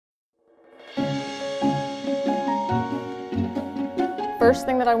First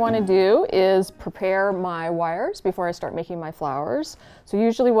thing that I want to do is prepare my wires before I start making my flowers. So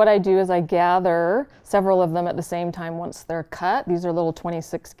usually what I do is I gather several of them at the same time once they're cut. These are little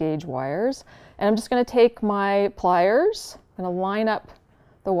 26 gauge wires. And I'm just going to take my pliers, I'm going to line up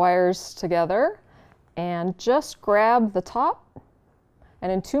the wires together and just grab the top.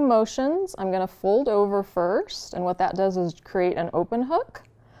 And in 2 motions, I'm going to fold over first. And what that does is create an open hook.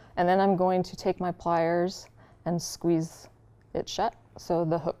 And then I'm going to take my pliers and squeeze it shut so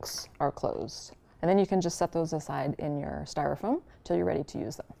the hooks are closed. And then you can just set those aside in your styrofoam till you're ready to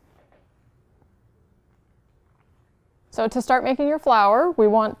use them. So to start making your flower, we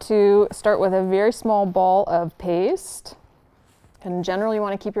want to start with a very small ball of paste. And generally you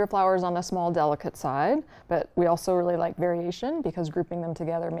want to keep your flowers on the small, delicate side, but we also really like variation because grouping them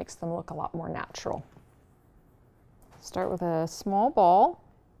together makes them look a lot more natural. Start with a small ball.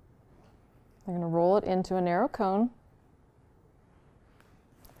 I'm going to roll it into a narrow cone.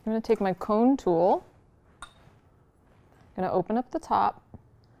 I'm going to take my cone tool. I'm going to open up the top.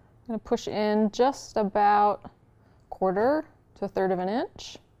 I'm going to push in just about 1/4 to 1/3 of an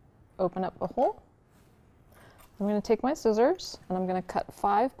inch. Open up the hole. I'm going to take my scissors and I'm going to cut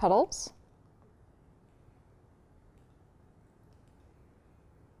 5 petals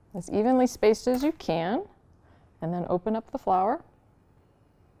as evenly spaced as you can, and then open up the flower.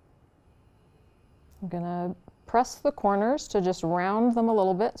 I'm going to press the corners to just round them a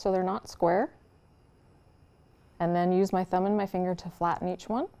little bit so they're not square, and then use my thumb and my finger to flatten each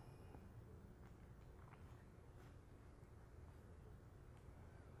one.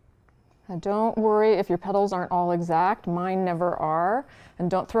 Now don't worry if your petals aren't all exact, mine never are,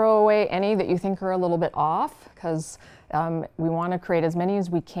 and don't throw away any that you think are a little bit off, because we want to create as many as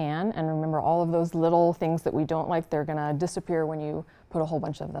we can, and remember all of those little things that we don't like, they're going to disappear when you put a whole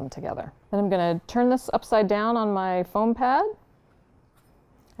bunch of them together. Then I'm going to turn this upside down on my foam pad,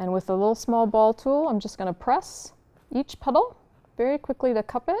 and with a little small ball tool I'm just going to press each petal very quickly to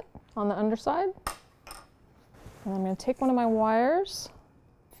cup it on the underside. And I'm going to take one of my wires,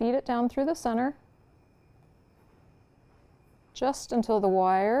 feed it down through the center just until the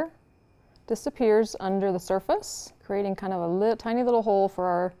wire disappears under the surface, creating kind of a tiny little hole for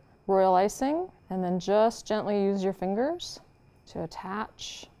our royal icing, and then just gently use your fingers to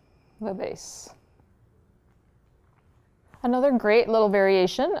attach the base. Another great little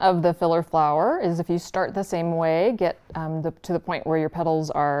variation of the filler flower is if you start the same way, get to the point where your petals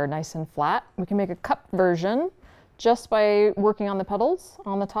are nice and flat. We can make a cup version just by working on the petals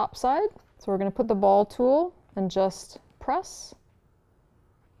on the top side. So we're going to put the ball tool and just press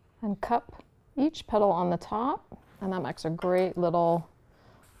and cup each petal on the top, and that makes a great little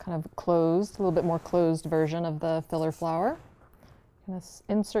kind of closed, a little bit more closed version of the filler flower. You're going to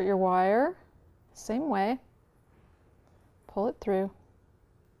insert your wire, same way, pull it through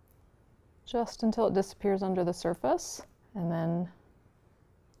just until it disappears under the surface, and then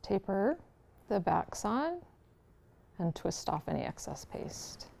taper the back side and twist off any excess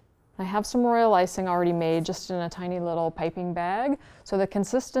paste. I have some royal icing already made just in a tiny little piping bag. So the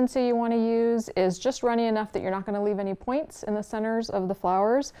consistency you want to use is just runny enough that you're not going to leave any points in the centers of the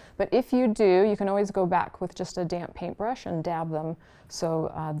flowers. But if you do, you can always go back with just a damp paintbrush and dab them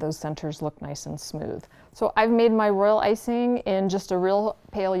so those centers look nice and smooth. So I've made my royal icing in just a real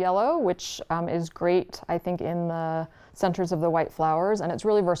pale yellow, which is great, I think, in the centers of the white flowers, and it's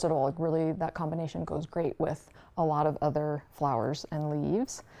really versatile. Like really, that combination goes great with a lot of other flowers and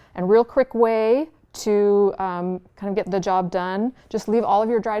leaves. And real quick way to kind of get the job done, just leave all of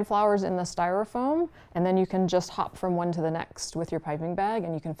your dried flowers in the styrofoam, and then you can just hop from one to the next with your piping bag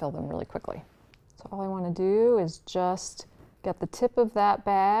and you can fill them really quickly. So all I want to do is just get the tip of that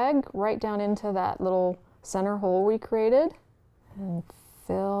bag right down into that little center hole we created and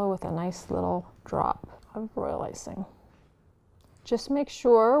fill with a nice little drop of royal icing. Just make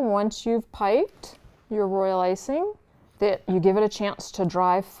sure once you've piped your royal icing that you give it a chance to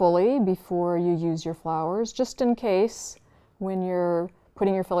dry fully before you use your flowers, just in case when you're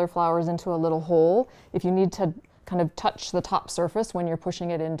putting your filler flowers into a little hole, if you need to kind of touch the top surface when you're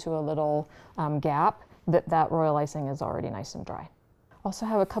pushing it into a little gap, that royal icing is already nice and dry. Also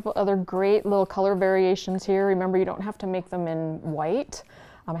have a couple other great little color variations here. Remember, you don't have to make them in white.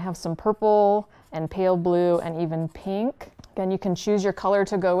 I have some purple and pale blue and even pink. Again, you can choose your color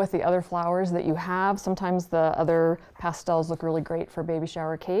to go with the other flowers that you have. Sometimes the other pastels look really great for baby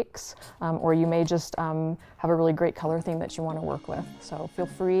shower cakes, or you may just have a really great color theme that you want to work with. So feel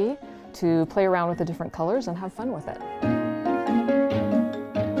free to play around with the different colors and have fun with it.